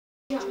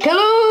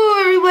Hello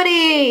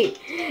everybody,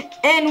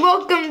 and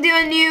welcome to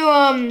a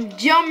new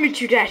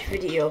Geometry Dash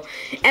video.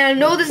 And I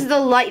know this is the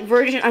light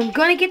version. I'm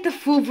gonna get the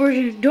full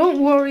version. Don't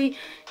worry,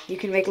 you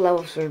can make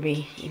levels for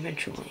me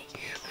eventually.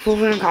 The full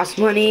version costs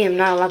money. I'm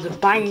not allowed to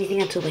buy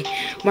anything until like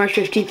March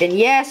 15th. And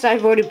yes,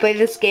 I've already played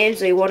this game,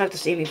 so you won't have to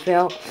see me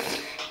fail.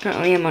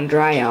 Currently I'm on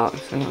dry out,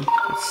 so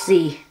let's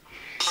see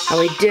how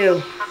we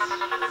do.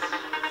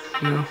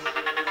 No.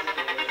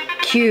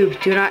 Cube,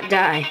 do not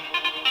die.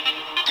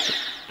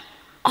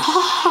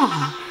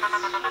 Oh,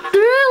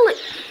 really?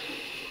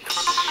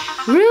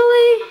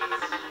 Really?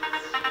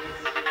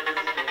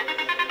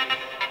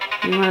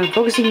 You know, I'm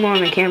focusing more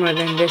on the camera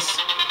than this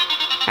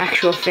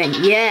actual thing.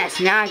 Yes,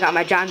 now I got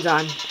my Johns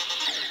on.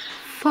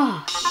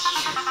 Fuck.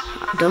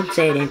 Don't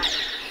say it.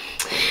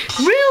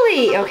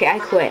 Really? Okay, I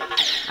quit.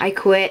 I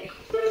quit.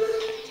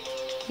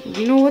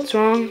 You know what's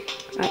wrong?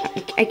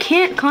 I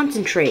can't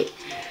concentrate.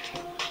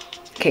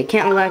 Okay,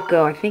 can't let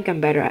go. I think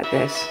I'm better at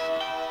this.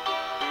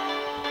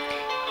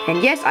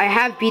 And yes, I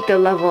have beat the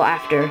level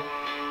after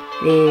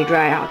the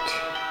dry out.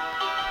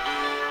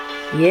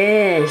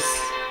 Yes,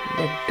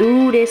 let's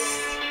do this.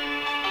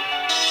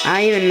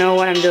 I don't even know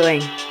what I'm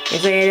doing.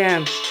 Yes, I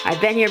am. I've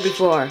been here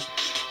before.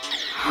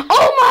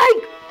 Oh my!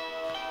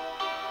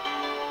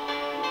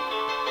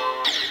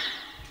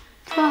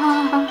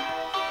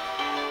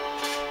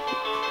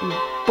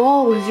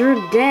 Balls, you're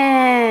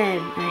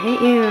dead. I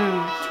hate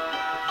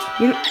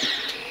you.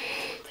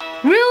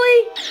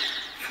 Really?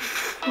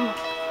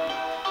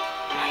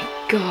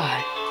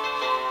 God,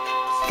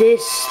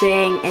 this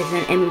thing is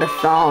an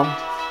imbecile.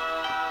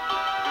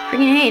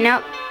 Freaking hate,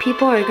 now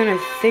people are gonna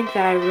think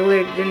that I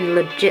really didn't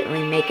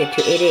legitimately make it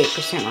to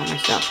 88% on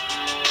myself.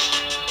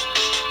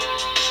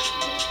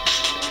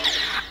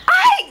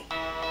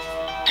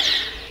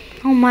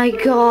 Oh my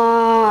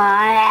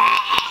god.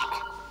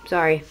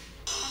 Sorry.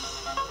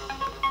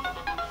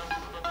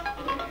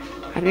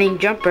 I think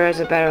Jumper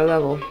is a better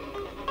level.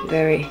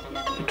 Very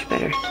much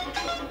better.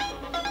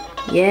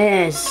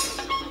 Yes.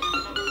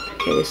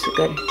 Okay, this is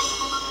good.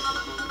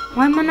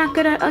 Why am I not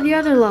good at the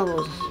other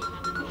levels?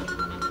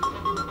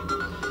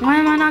 Why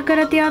am I not good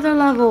at the other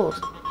levels?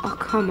 Oh,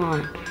 come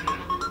on.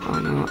 Oh,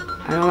 no.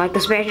 I don't like the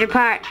spaceship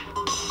part.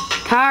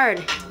 It's hard.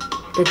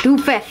 The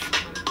doofus.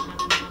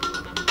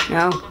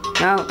 No.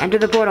 No. Enter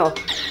the portal.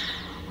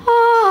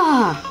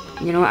 Ah.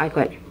 You know what? I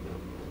quit.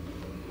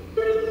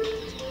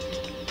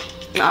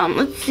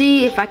 Let's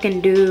see if I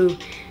can do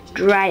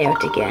dry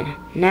out again.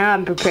 Now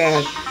I'm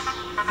prepared.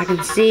 I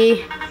can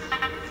see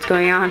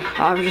going on.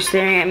 Oliver's just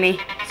staring at me.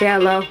 Say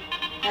hello.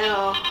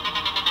 Hello.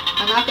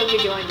 I'm not going to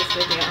be doing this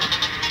video.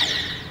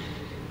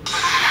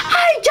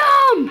 I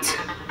jumped!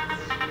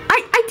 I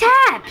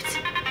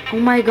tapped! Oh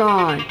my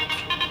god.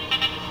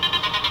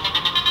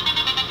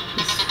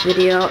 This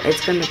video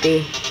is going to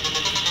be...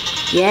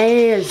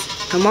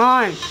 Yes! Come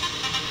on!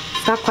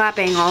 Stop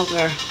clapping,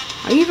 Oliver.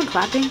 Are you even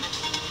clapping?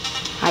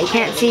 I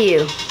can't see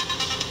you.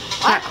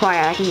 Not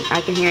quiet.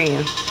 I can hear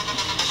you.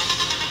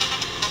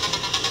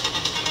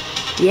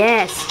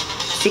 Yes!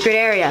 Secret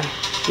area.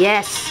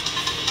 Yes.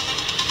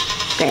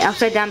 Okay,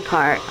 upside down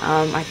part.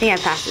 I think I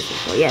passed this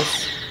before.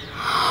 Yes.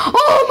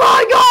 Oh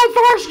my god!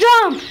 First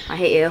jump! I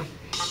hate you.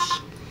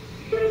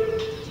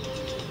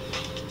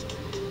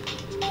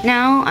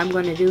 Now I'm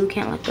gonna do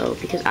can't let go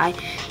because I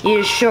need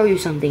to show you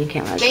something.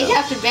 Can't let go. Base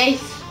after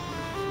base.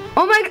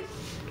 Oh my god!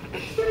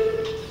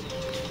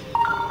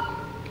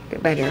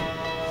 Get better.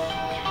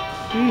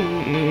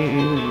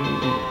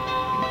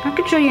 I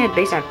could show you a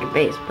base after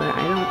base, but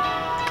I don't.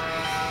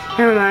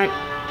 Never mind.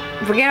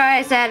 Forget what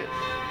I said.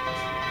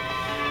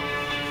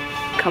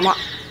 Come on.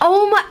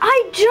 Oh my,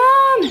 I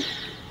jumped!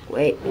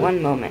 Wait,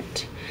 one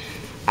moment.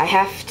 I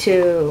have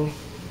to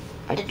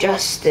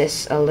adjust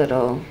this a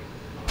little.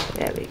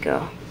 There we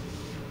go.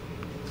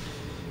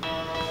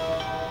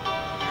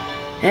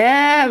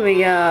 There we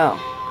go.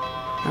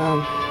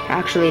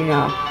 Actually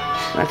no.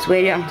 Let's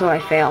wait until I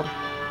fail.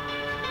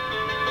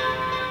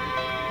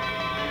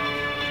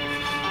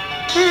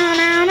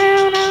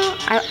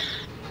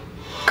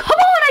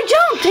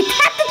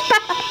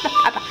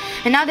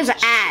 And now there's an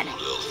ad.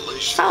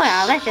 Oh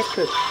well, that's just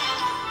poop.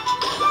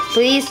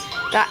 Please,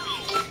 stop.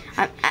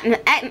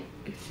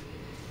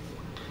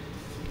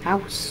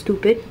 How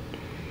stupid.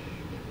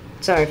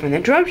 Sorry for the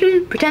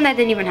interruption. Pretend that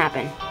didn't even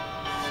happen.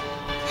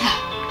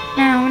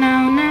 No.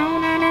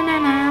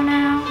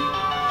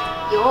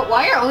 Yo,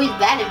 why are you always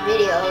bad at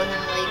videos?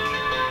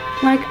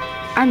 And like,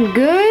 I'm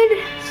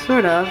good,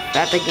 sort of,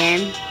 at the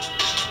game.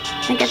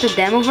 I think at the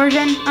demo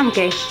version, I'm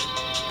okay.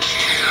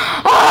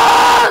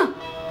 Oh!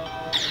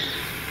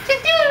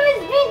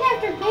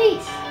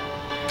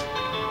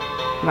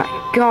 My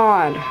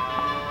god,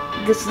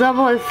 this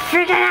level is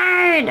freaking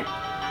hard.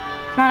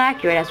 It's not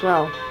accurate as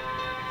well.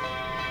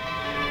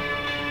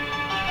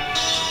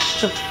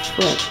 It's a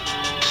flip.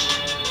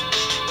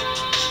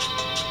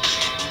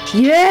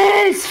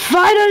 Yes,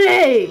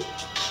 finally!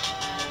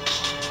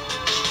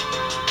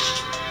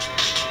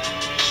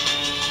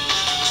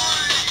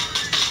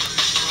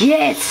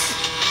 Yes!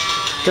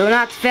 Do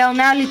not fail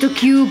now, little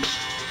cube.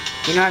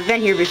 You know, I've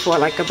been here before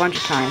like a bunch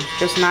of times,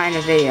 just not in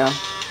a video.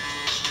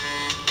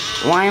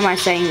 Why am I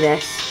saying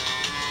this?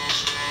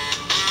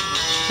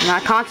 I'm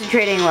not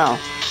concentrating well.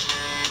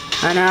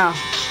 I know.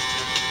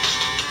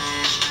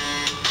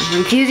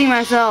 I'm confusing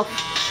myself.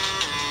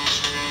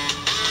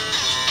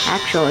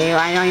 Actually,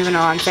 I don't even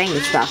know I'm saying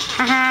this stuff.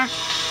 Haha.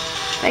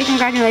 Say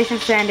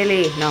congratulations to Andy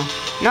Lee. No.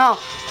 No.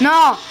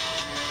 No.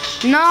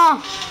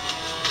 No.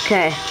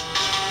 Okay.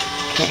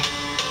 Okay.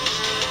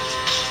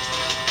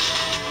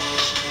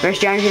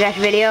 First Geometry Dash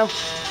video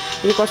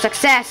equals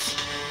success.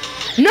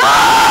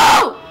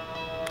 No!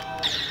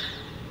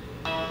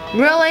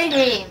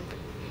 Really?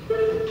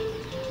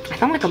 I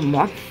sound like a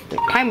monster.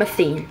 Time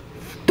theme.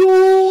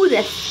 Do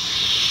this.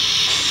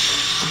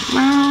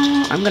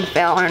 Well, I'm gonna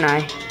fail, aren't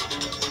I?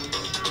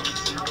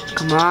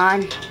 Come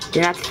on.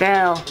 Do not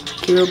fail.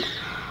 Cube.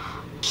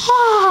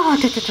 Oh,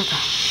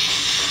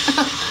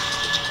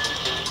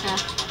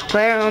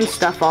 Play your own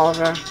stuff,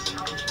 Oliver.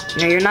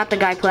 No, you're not the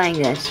guy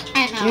playing this.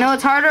 I know. You know,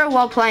 it's harder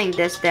while playing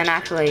this than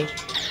actually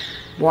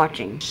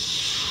watching.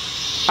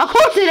 Of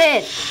course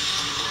it is!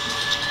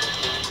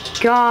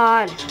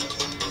 God.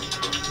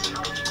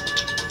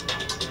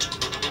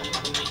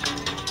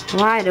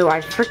 Why do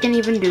I freaking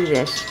even do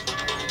this?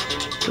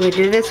 Do I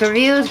do this for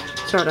views?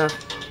 Sort of.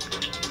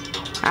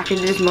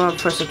 Actually, this is more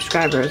for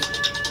subscribers.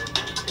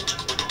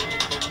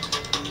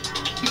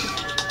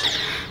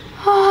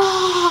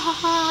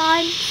 Oh,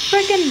 I'm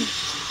freaking...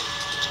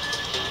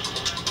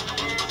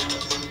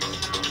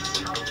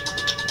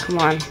 Come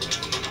on.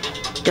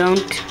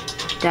 Don't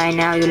die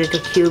now, you little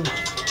cube.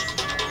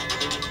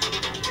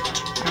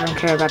 I don't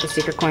care about the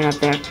secret coin up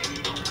there.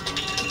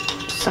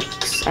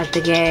 Sucks at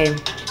the game.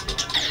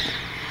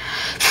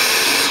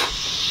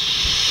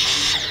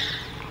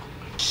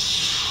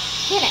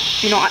 Get it.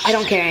 You know, I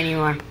don't care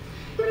anymore.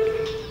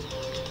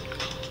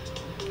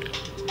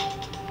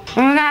 We're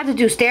gonna have to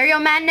do Stereo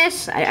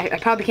Madness. I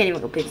probably can't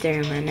even complete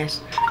Stereo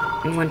Madness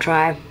in one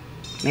try.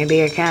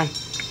 Maybe I can.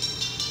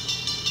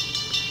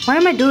 Why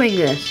am I doing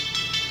this?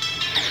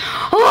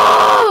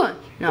 Oh!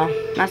 No,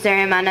 not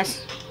Stereo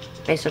Madness.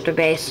 Base after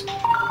base.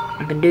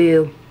 I can do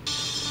you.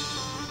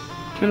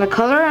 And the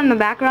color in the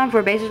background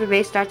for base after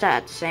base starts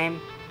out the same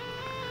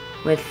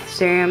with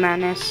Stereo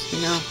Madness,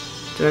 you know,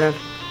 sort of.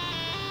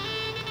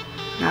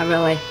 Not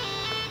really.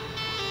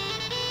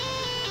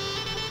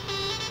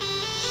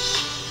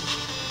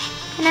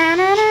 Na,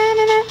 na, na,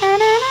 na, na, na,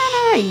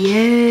 na, na.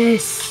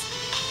 Yes.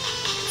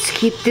 Let's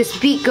keep this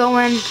beat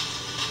going.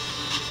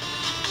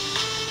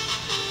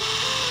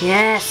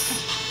 Yes.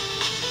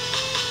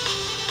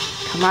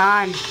 Come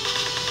on.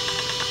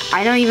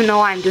 I don't even know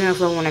why I'm doing this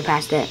level when I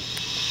passed it.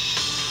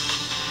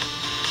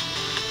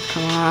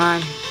 Come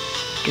on.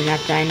 Do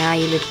not die now,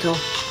 you little.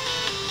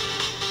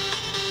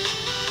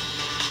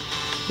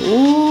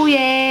 Ooh,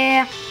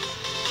 yeah.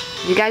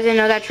 You guys didn't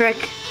know that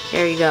trick?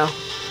 There you go.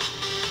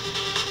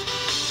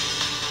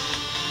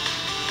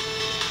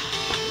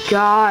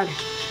 God.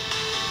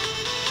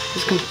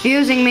 It's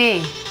confusing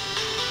me.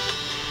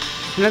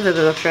 Another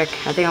little trick.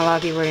 I think a lot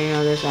of people already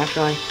know this,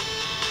 actually.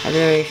 I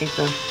really think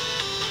so.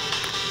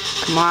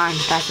 Come on,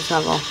 pass this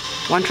level.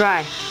 One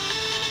try.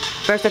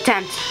 First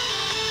attempt.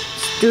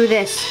 Let's do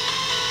this.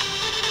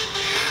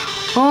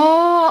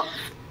 Oh!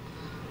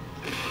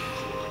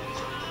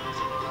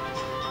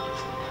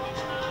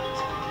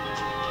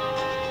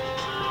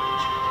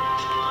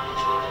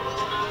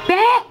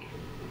 Bah!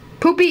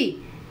 Poopy!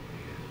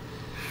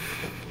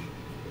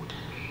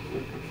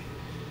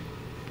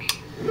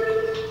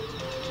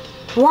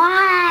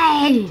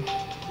 Why?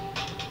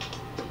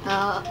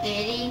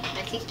 Andy,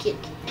 I think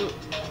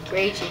it's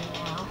raging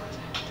now.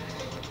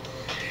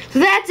 So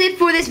that's it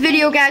for this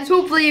video, guys.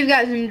 Hopefully you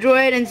guys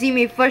enjoyed and see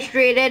me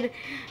frustrated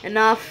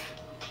enough.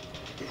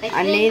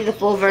 I need the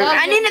full version.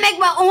 I need to make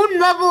my own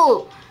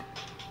level.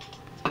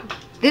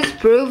 This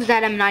proves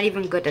that I'm not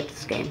even good at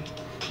this game.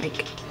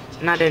 Like,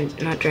 not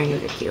during the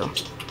video.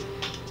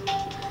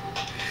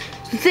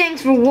 So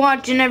thanks for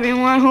watching,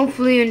 everyone.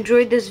 Hopefully you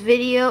enjoyed this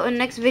video. In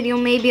next video,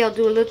 maybe I'll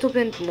do a little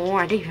bit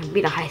more. I didn't even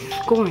beat a high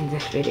score in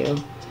this video.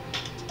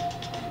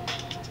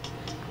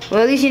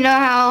 Well, at least you know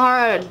how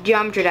hard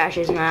Geometry Dash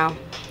is now.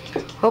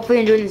 Hopefully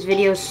you enjoyed this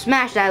video.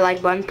 Smash that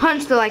like button.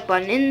 Punch the like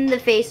button in the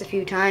face a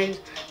few times.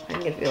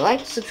 And if you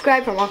like,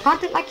 subscribe for more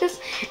content like this.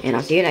 And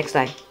I'll see you next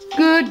time.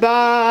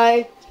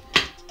 Goodbye.